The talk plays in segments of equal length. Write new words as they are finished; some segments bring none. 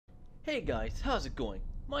Hey guys, how's it going?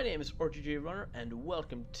 My name is RGJ Runner and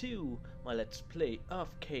welcome to my Let's Play of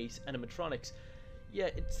c.a.s.e Animatronics. Yeah,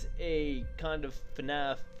 it's a kind of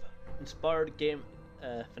FNAF inspired game,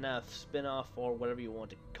 FNAF spin-off or whatever you want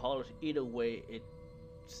to call it. Either way,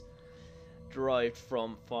 it's derived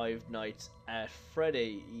from Five Nights at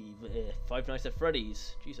Freddy's.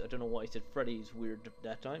 Jeez, I don't know why I said Freddy's weird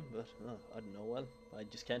that time, but I don't know. Well, I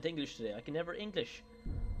just can't English today. I can never English.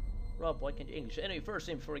 Rob, why can't you English? Anyway, first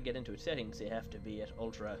thing before I get into it, settings, they have to be at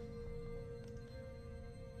ultra.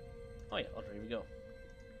 Oh yeah, ultra, here we go.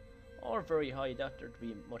 Or very high, not there to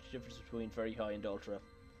be much difference between very high and ultra.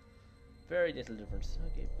 Very little difference.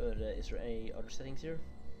 Okay, but is there any other settings here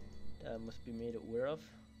that I must be made aware of?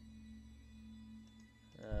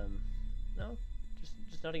 No,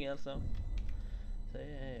 just nothing else though. So,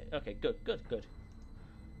 okay, good.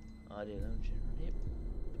 Audio lounge, yep.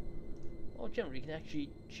 Oh, generally you can actually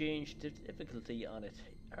change the difficulty on it.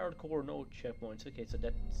 Hardcore, no checkpoints. Okay, so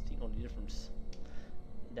that's the only difference.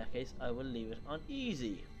 In that case, I will leave it on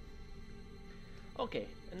easy. Okay,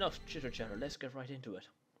 enough chitter chatter. Let's get right into it.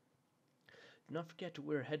 Do not forget to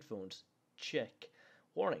wear headphones. Check.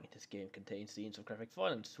 Warning: this game contains scenes of graphic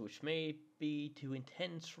violence, which may be too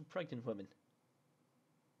intense for pregnant women.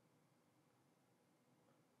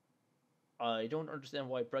 I don't understand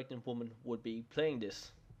why a pregnant woman would be playing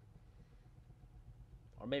this.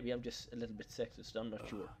 Or maybe I'm just a little bit sexist, I'm not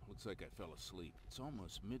sure. Looks like I fell asleep. It's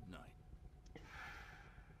almost midnight.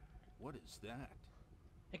 What is that?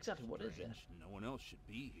 Exactly, what is that? No one else should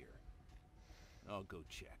be here. I'll go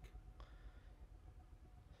check.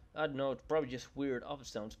 I don't know, it's probably just weird office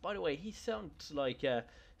sounds. By the way, he sounds like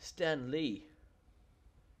Stan Lee.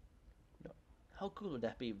 No, how cool would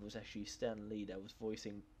that be if it was actually Stan Lee that was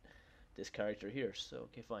voicing this character here? So,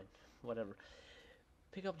 okay, fine. Whatever.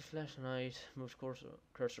 Pick up the flashlight, move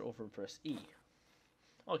cursor over and press E.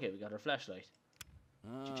 Okay, we got our flashlight.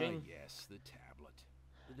 Cha-ching. Yes, the tablet.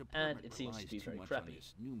 The And it seems to be very crappy.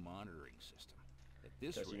 This new monitoring system. At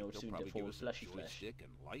this Because, rate, you know, they'll soon probably the give full us a flashy joystick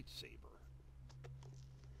and lightsaber.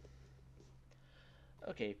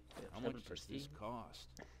 Okay, How much does this cost?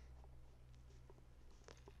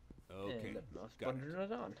 Okay, got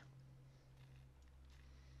it. On.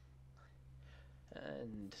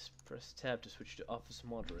 And press tab to switch to office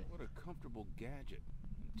monitoring. What a comfortable gadget.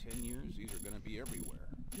 In 10 years, these are going to be everywhere.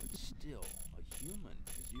 But still, a human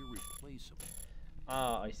is irreplaceable.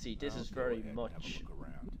 Ah, I see. This is very much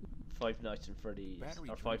around. Five Nights at Freddy's,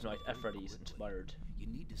 or Five Nights at Freddy's inspired. You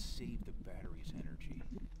need to save the battery's energy.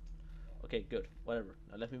 Okay, good. Whatever.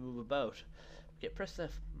 Now let me move about. Okay, press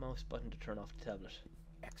left mouse button to turn off the tablet.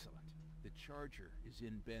 Excellent. The charger is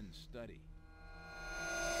in Ben's study.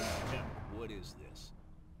 What is this?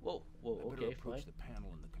 Whoa, I better okay, approach fine. the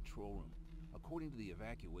panel in the control room. According to the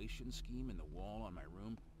evacuation scheme in the wall on my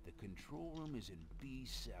room, the control room is in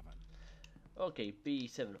B7. Okay,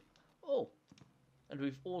 B7. Oh, and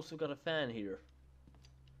we've also got a fan here.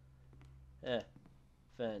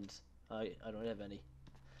 Fans. I don't have any.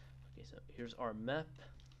 Okay, so here's our map.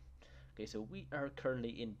 Okay, so we are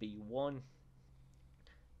currently in B1.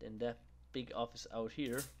 Then that big office out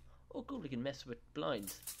here. Oh, cool, we can mess with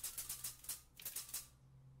blinds.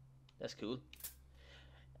 That's cool.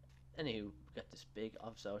 Anywho, we got this big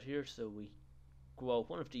office out here, so we go out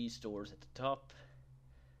one of these doors at the top.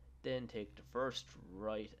 Then take the first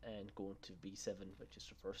right and go into B7, which is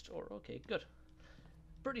the first door. Okay, good.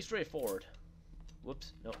 Pretty straightforward.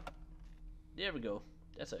 Whoops, no. There we go.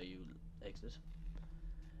 That's how you exit.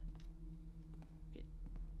 Okay.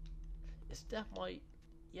 Is that my...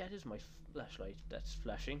 Yeah, it is my flashlight that's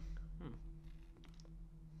flashing.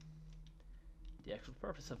 The actual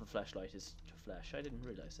purpose of a flashlight is to flash. I didn't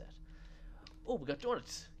realize that. Oh, we got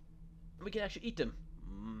donuts. And we can actually eat them.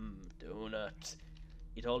 Donuts.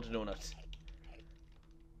 Eat all the donuts.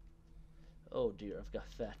 Oh dear, I've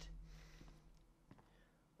got fat.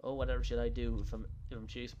 Oh, whatever should I do if I'm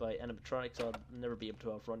chased by animatronics? I'll never be able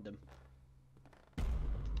to outrun them.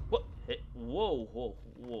 What? Hey, whoa,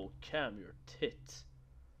 calm your tits.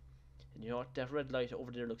 And you know what? That red light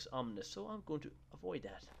over there looks ominous, so I'm going to avoid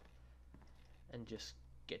that. And just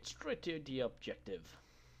get straight to the objective.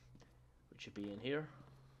 Which should be in here.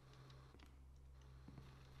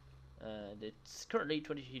 And it's currently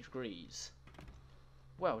 23 degrees.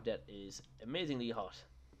 Wow, that is amazingly hot.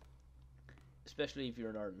 Especially if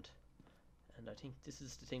you're in Ireland. And I think this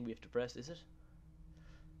is the thing we have to press, is it?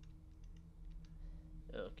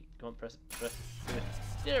 Okay, come on, press it.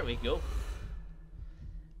 There we go.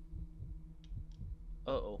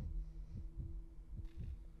 Uh-oh.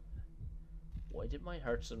 Why did my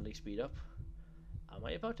heart suddenly speed up? Am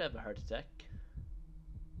I about to have a heart attack?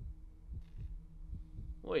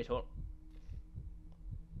 Wait, hold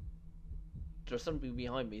There's something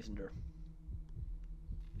behind me, isn't there?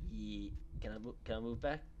 Yeah. Can I move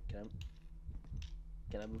back?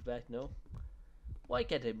 Can I move back? No. Why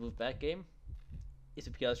can't I move back, game? Is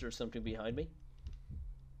it because there's something behind me?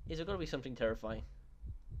 Is there going to be something terrifying?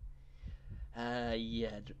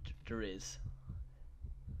 Yeah, there is.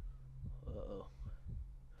 Uh-oh.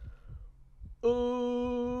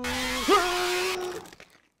 Oh!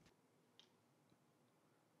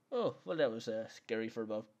 Oh, well that was scary for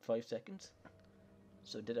about 5 seconds.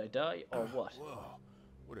 So did I die, or what? Whoa,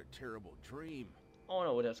 what a terrible dream. Oh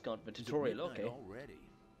no, that's kind of a tutorial, It's okay. already.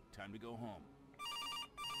 Time to go home.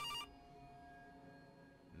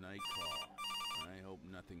 Night call. I hope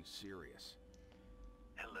nothing serious.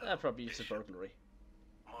 Hello, That probably is a Bishop. burglary.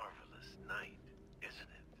 Marvelous night, isn't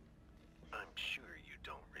it? I'm sure you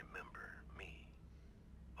don't remember me.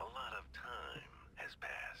 A lot of time has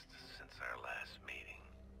passed since our last meeting.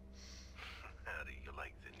 How do you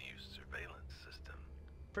like the new surveillance system?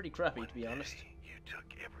 Pretty crappy, One to be honest. day, you took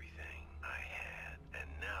everything I had, and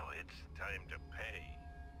now it's time to pay.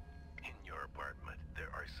 In your apartment, there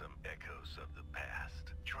are some echoes of the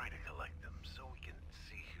past. Try to collect them so we can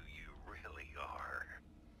see who you really are.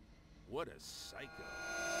 What a psycho.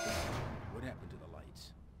 What happened to the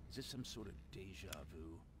lights? Is this some sort of deja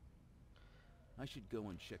vu? I should go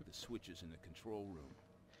and check the switches in the control room.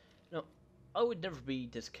 No, I would never be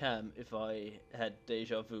this calm if I had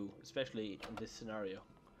deja vu, especially in this scenario.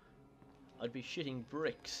 I'd be shitting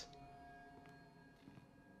bricks.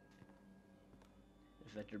 In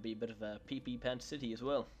fact, there'd be a bit of a pee-pee pants city as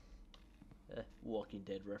well. Walking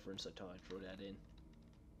Dead reference, I thought I'd throw that in.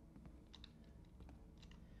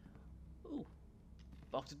 Ooh,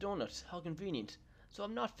 box of donuts, how convenient. So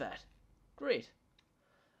I'm not fat. Great.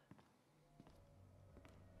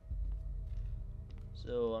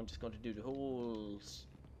 So I'm just going to do the whole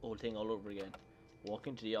thing all over again. Walk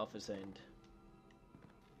into the office and...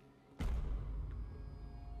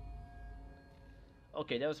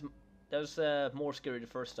 Okay, that was more scary the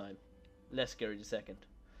first time. Less scary the second.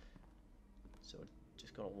 So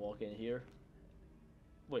just gonna walk in here.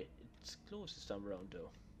 Wait, it's closed this time around though.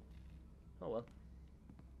 Oh well.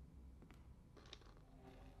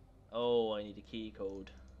 Oh, I need a key code.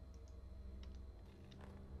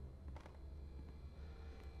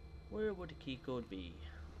 Where would the key code be?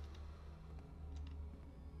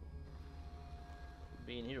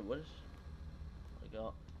 Be in here, would it? I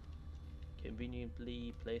got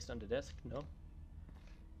conveniently placed on the desk. No.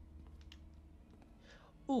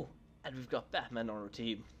 Ooh, and we've got Batman on our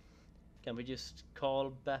team. Can we just call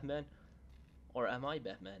Batman? Or am I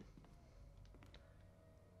Batman?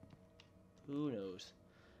 Who knows?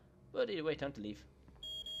 But either way, time to leave.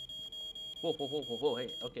 Whoa, whoa, whoa, whoa, whoa, hey,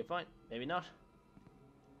 okay, fine. Maybe not.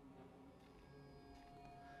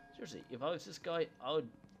 Seriously, if I was this guy, I would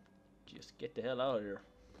just get the hell out of here.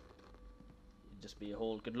 It'd just be a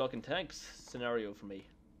whole good luck and thanks scenario for me.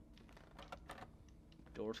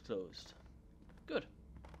 Doors closed. Good.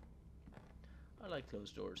 I like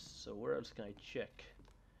closed doors, so where else can I check?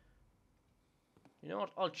 You know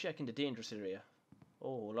what? I'll check in the dangerous area. Oh,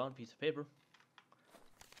 hold on, piece of paper.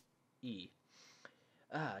 E.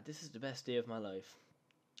 Ah, this is the best day of my life.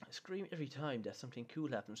 I scream every time that something cool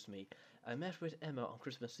happens to me. I met with Emma on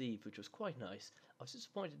Christmas Eve, which was quite nice. I was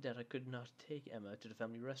disappointed that I could not take Emma to the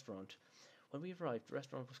family restaurant. When we arrived, the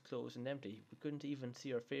restaurant was closed and empty. We couldn't even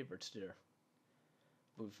see our favourites there.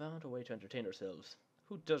 But we found a way to entertain ourselves.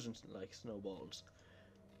 Who doesn't like snowballs?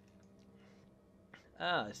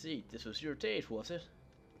 Ah, I see. This was your date, was it?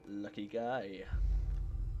 Lucky guy.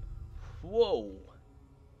 Whoa!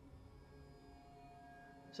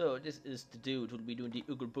 So, this is the dude who'll be doing the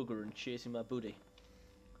ooger booger and chasing my booty.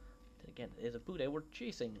 Then again, there's a booty worth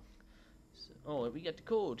chasing. So, oh, and we get the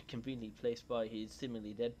code conveniently placed by his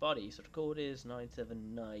seemingly dead body. So the code is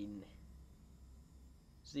 9790.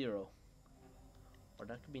 Or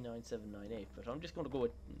that could be 9798, but I'm just going to go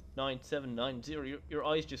with 9790. Your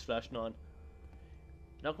eyes just flashed on.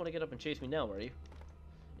 Not going to get up and chase me now, are you?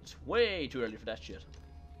 It's way too early for that shit.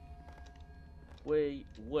 Way,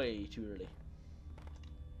 way too early.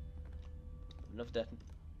 Enough of that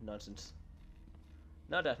nonsense.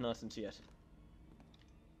 Not that nonsense yet.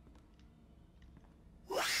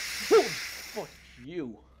 Fuck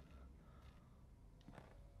you.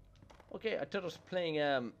 Okay, I thought I was playing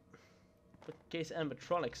c.a.s.e.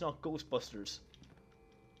 Animatronics, not Ghostbusters.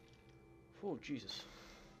 Oh Jesus.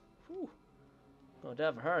 Whew. Oh, to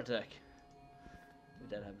have a heart attack. If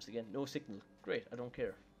that happens again. No signal. Great, I don't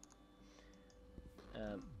care.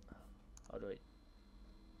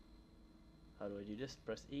 How do I do this?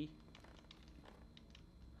 Press E.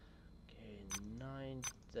 Okay,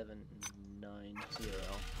 979. 90.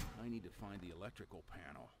 I need to find the electrical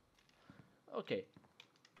panel. Okay,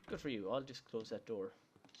 good for you. I'll just close that door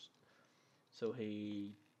so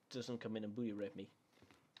he doesn't come in and booty rape me.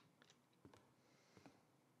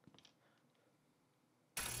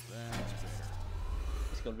 That's better.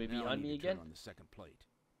 He's going to be Now I behind need me to turn again. on the second plate.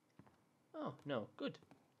 Oh, no, good.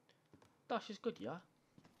 That is good, yeah.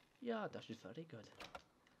 Yeah, that is very good.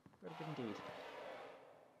 Very good indeed.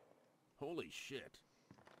 Holy shit.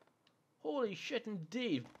 Holy shit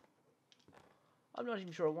indeed. I'm not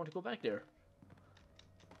even sure I want to go back there.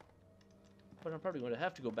 But I'm probably going to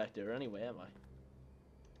have to go back there anyway, am I?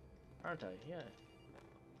 Aren't I? Yeah.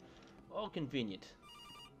 Oh, convenient.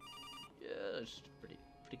 Yeah, it's pretty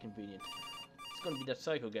convenient. It's going to be that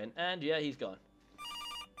psycho again. And yeah, he's gone.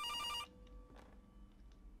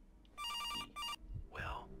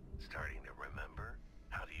 Well, starting to remember?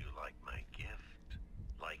 How do you like my gift?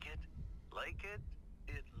 Like it? Like it?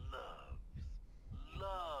 It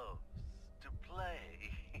loves to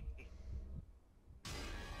play.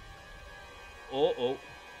 Oh.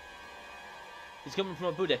 He's coming from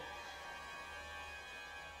a booty.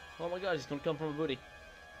 Oh my god, he's going to come from a booty.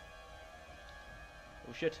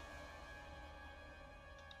 Oh shit.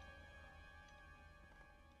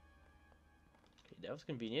 Okay, that was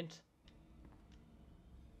convenient.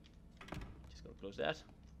 Just going to close that.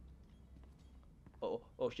 Oh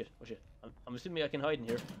shit. I'm assuming I can hide in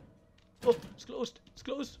here. Oh, it's closed. It's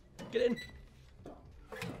closed. Get in.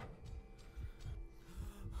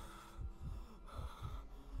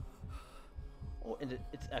 Oh, and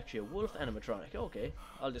it's actually a wolf animatronic. Okay,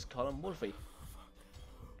 I'll just call him Wolfie.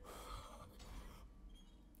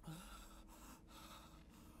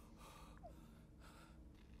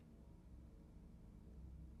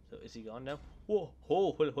 So is he gone now? Whoa,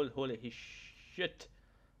 holy shit.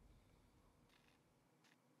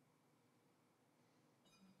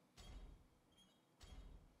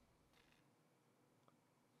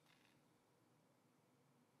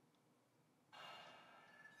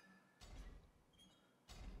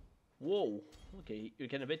 Whoa, okay, you're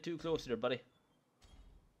getting a bit too close there, buddy.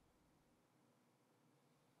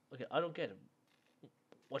 Okay, I don't get him.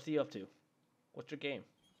 What's he up to? What's your game?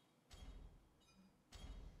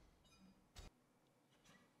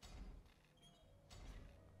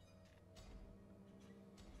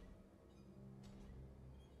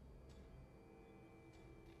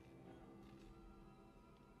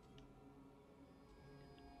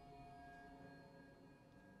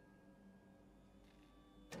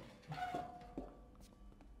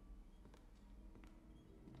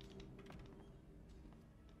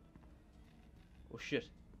 Oh shit. Is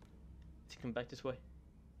he coming back this way?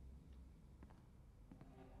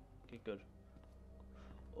 Okay, good.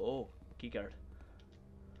 Oh, keycard.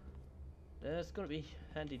 That's gonna be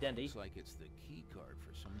handy dandy. Looks like it's the key card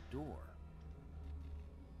for some door.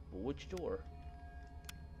 But which door?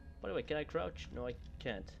 By the way, can I crouch? No, I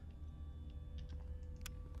can't.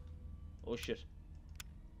 Oh shit.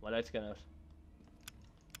 My light's gone out.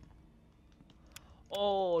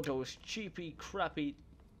 Oh, those cheapy, crappy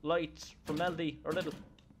lights from Aldi or Lidl.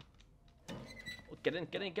 Oh, get in.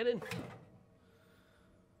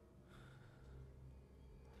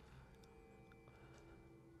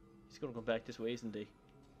 He's gonna come back this way, isn't he?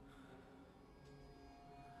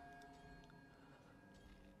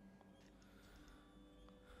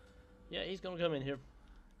 Yeah, he's gonna come in here.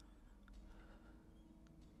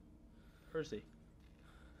 Where is he?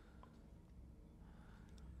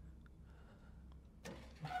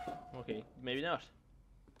 Okay, maybe not.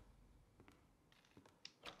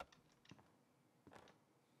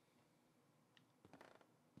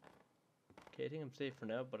 Okay, I think I'm safe for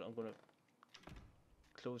now, but I'm gonna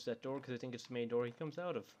close that door because I think it's the main door he comes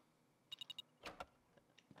out of.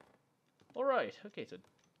 Alright, okay, so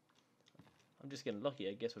I'm just getting lucky,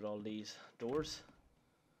 I guess, with all these doors.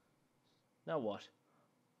 Now what?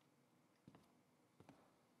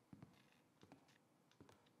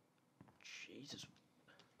 Jesus.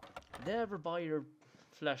 Never buy your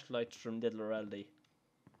flashlights from Lidl or Aldi.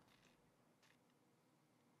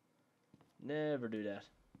 Never do that.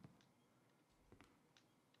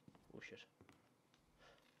 Oh shit.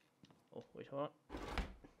 Oh, wait, hold on.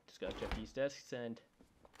 Just gotta check these desks and...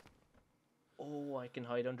 Oh, I can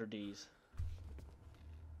hide under these.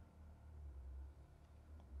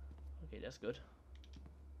 Okay, that's good.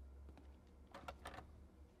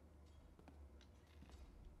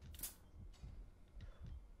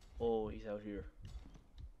 Oh, he's out here.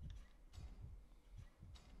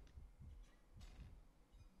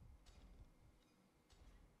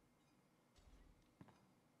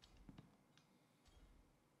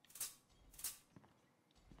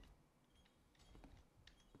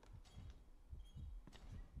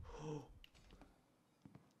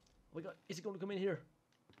 my god, is he going to come in here?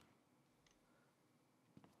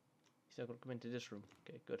 He's not going to come into this room.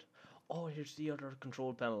 Okay, good. Oh, here's the other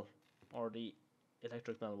control panel. Or the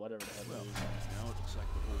electric panel, whatever the hell Well, it is. now it looks like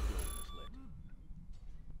the whole building is lit.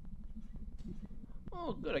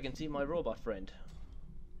 Oh, good, I can see my robot friend.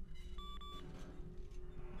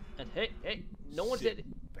 And hey, no one Sick said...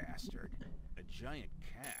 bastard. A giant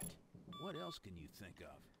cat. What else can you think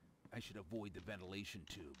of? I should avoid the ventilation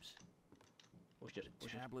tubes. Oh shit, The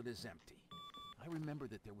tablet is empty. I remember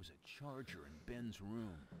that there was a charger in Ben's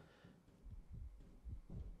room.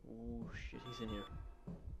 Oh shit, he's in here.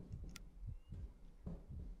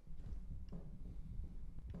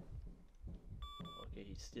 Okay,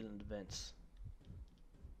 he's still in the vents.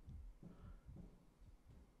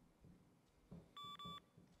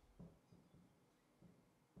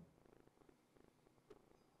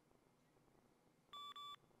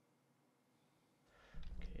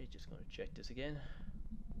 Okay, just gonna check this again.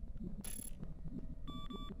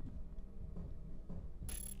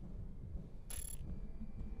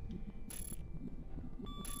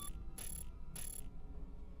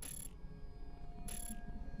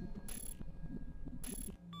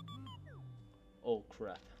 Oh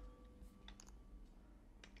crap.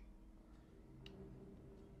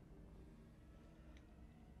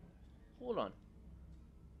 Hold on.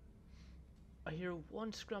 I hear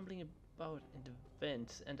one scrambling about in the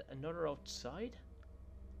vents and another outside?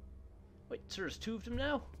 Wait, so there's two of them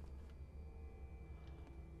now?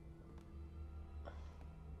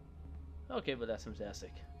 Okay, but that's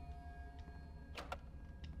fantastic.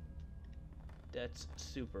 That's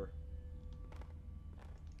super.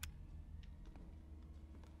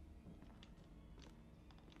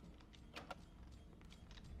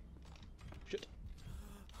 Shit.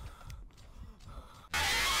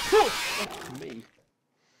 Fuck me.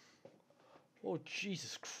 Oh,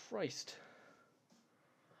 Jesus Christ.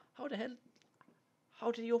 How the hell?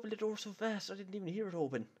 How did he open the door so fast? I didn't even hear it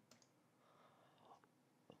open.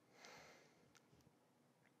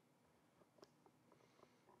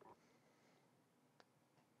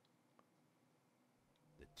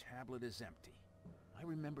 The tablet is empty. I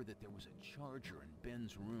remember that there was a charger in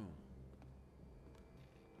Ben's room.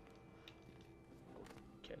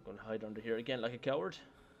 Okay, I'm gonna hide under here again like a coward.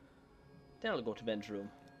 Then I'll go to Ben's room.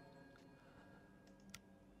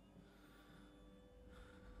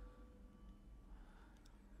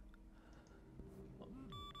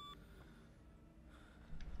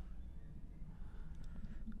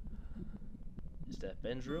 Is that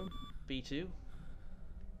Ben's room? B2?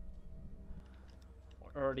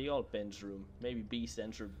 Or are they all Ben's room? Maybe B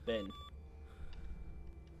stands for Ben.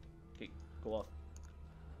 Okay, go off.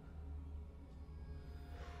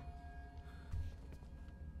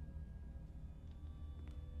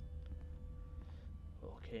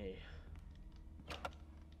 Okay.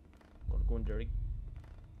 Gonna go in there.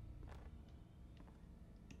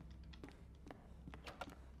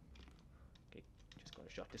 Okay, just gonna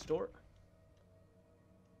shut this door.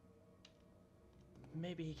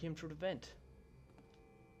 Maybe he came through the vent.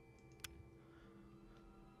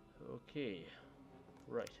 Okay,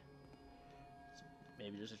 right. So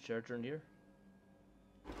maybe there's a charger in here.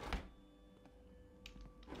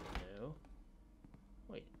 No.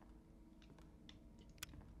 Wait.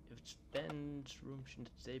 If it's Ben's room, shouldn't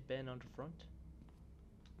it say Ben on the front?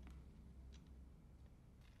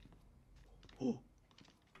 Oh!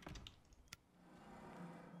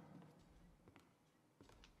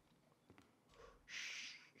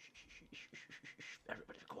 Shh!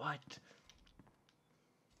 Everybody be quiet!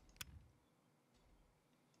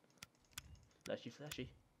 Flashy, flashy.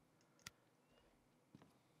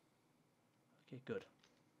 Okay, good.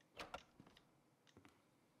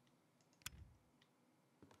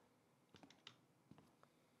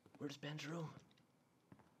 Where's Ben's room?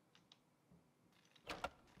 Oh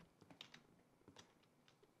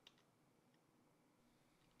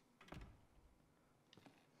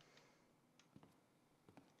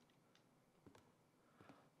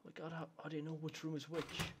my god, how do you know which room is which?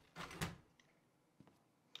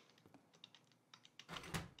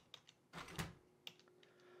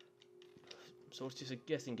 So it's just a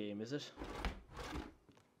guessing game, is it?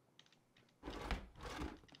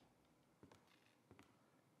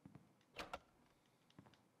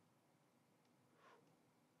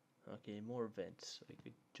 Okay, more vents, so I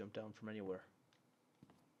could jump down from anywhere.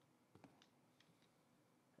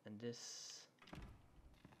 And this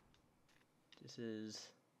is...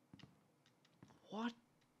 What?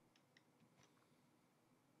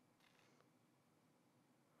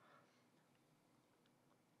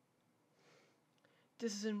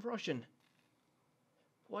 This is in Russian.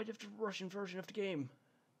 Why do you have the Russian version of the game?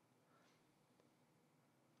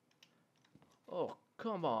 Oh,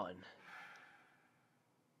 come on.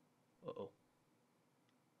 Uh-oh.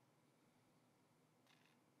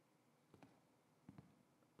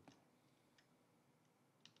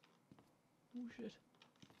 Oh, shit.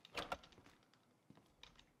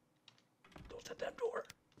 Close that damn door.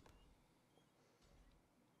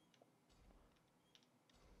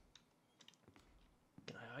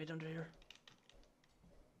 Can I hide under here?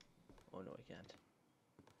 Oh, no, I can't.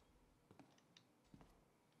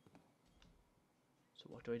 So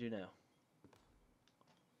what do I do now?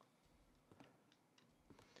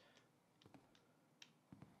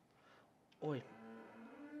 Oi.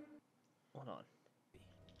 Hold on.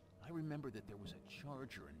 I remember that there was a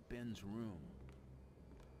charger in Ben's room.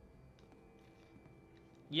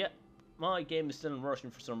 Yeah, my game is still in Russian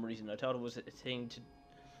for some reason. I thought it was a thing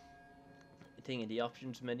in the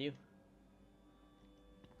options menu.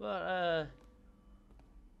 But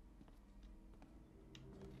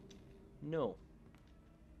no.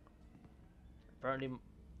 Apparently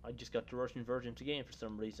I just got the Russian version of the game for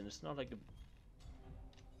some reason. It's not like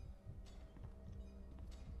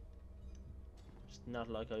it's not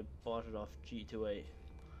like I bought it off G2A,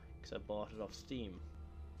 because I bought it off Steam.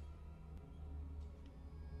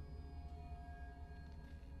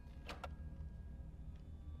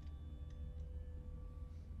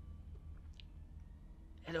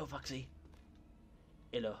 Hello, Foxy.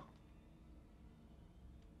 Hello.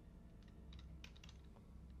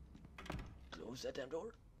 Close that damn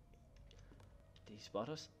door. Did he spot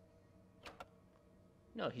us?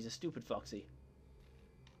 No, he's a stupid Foxy.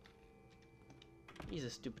 He's a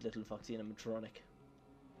stupid little Foxy animatronic.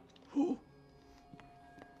 Whoo!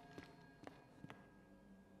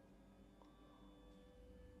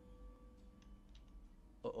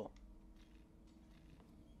 Uh-oh.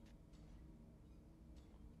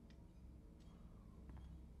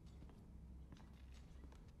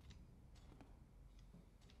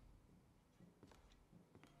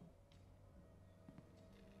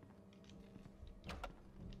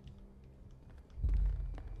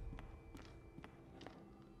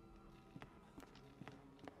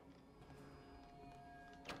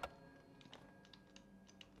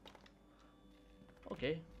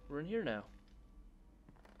 Okay, we're in here now.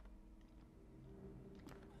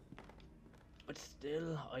 But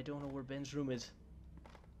still, I don't know where Ben's room is.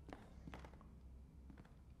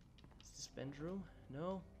 Is this Ben's room?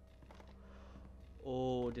 No?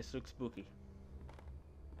 Oh, this looks spooky.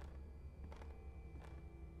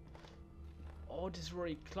 Oh, this is where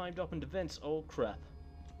he climbed up in the vents. Oh, crap.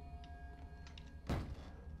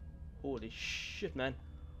 Holy shit, man.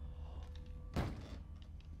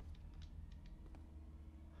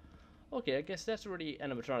 Okay, I guess that's where the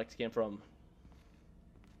animatronics came from.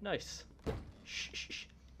 Nice. Shh, shh, shh.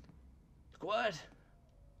 Quiet.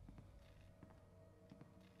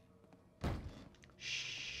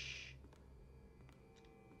 Shh.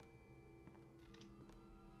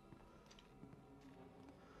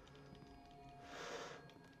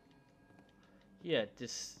 Yeah,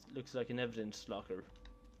 this looks like an evidence locker.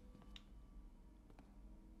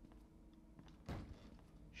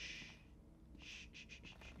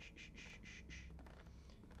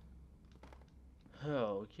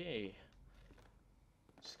 Okay.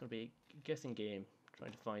 It's gonna be a guessing game,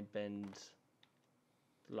 trying to find Ben's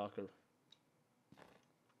locker.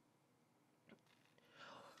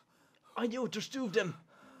 I knew it, there's two of them!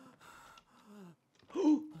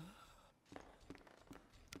 Who?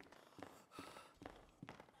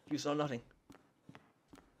 You saw nothing.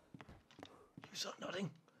 You saw nothing.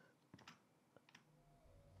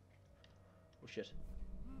 Oh shit.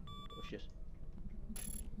 Oh shit.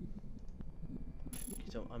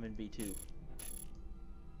 So I'm in B2.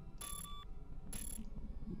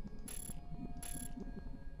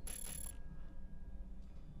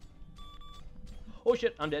 Oh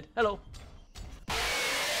shit, I'm dead. Hello.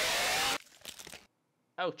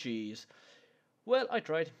 Ouchies. Well, I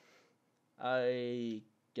tried. I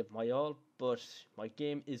give my all, but my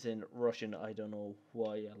game is in Russian. I don't know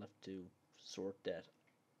why. I'll have to sort that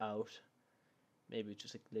out. Maybe it's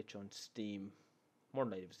just a glitch on Steam. More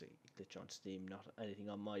than likely it's a glitch on Steam, not anything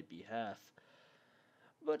on my behalf.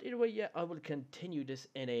 But either way, yeah, I will continue this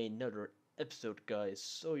in another episode, guys.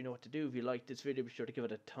 So you know what to do. If you liked this video, be sure to give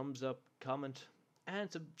it a thumbs up, comment, and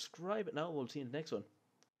subscribe. And now we'll see you in the next one.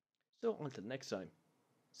 So until next time,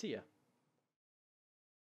 see ya.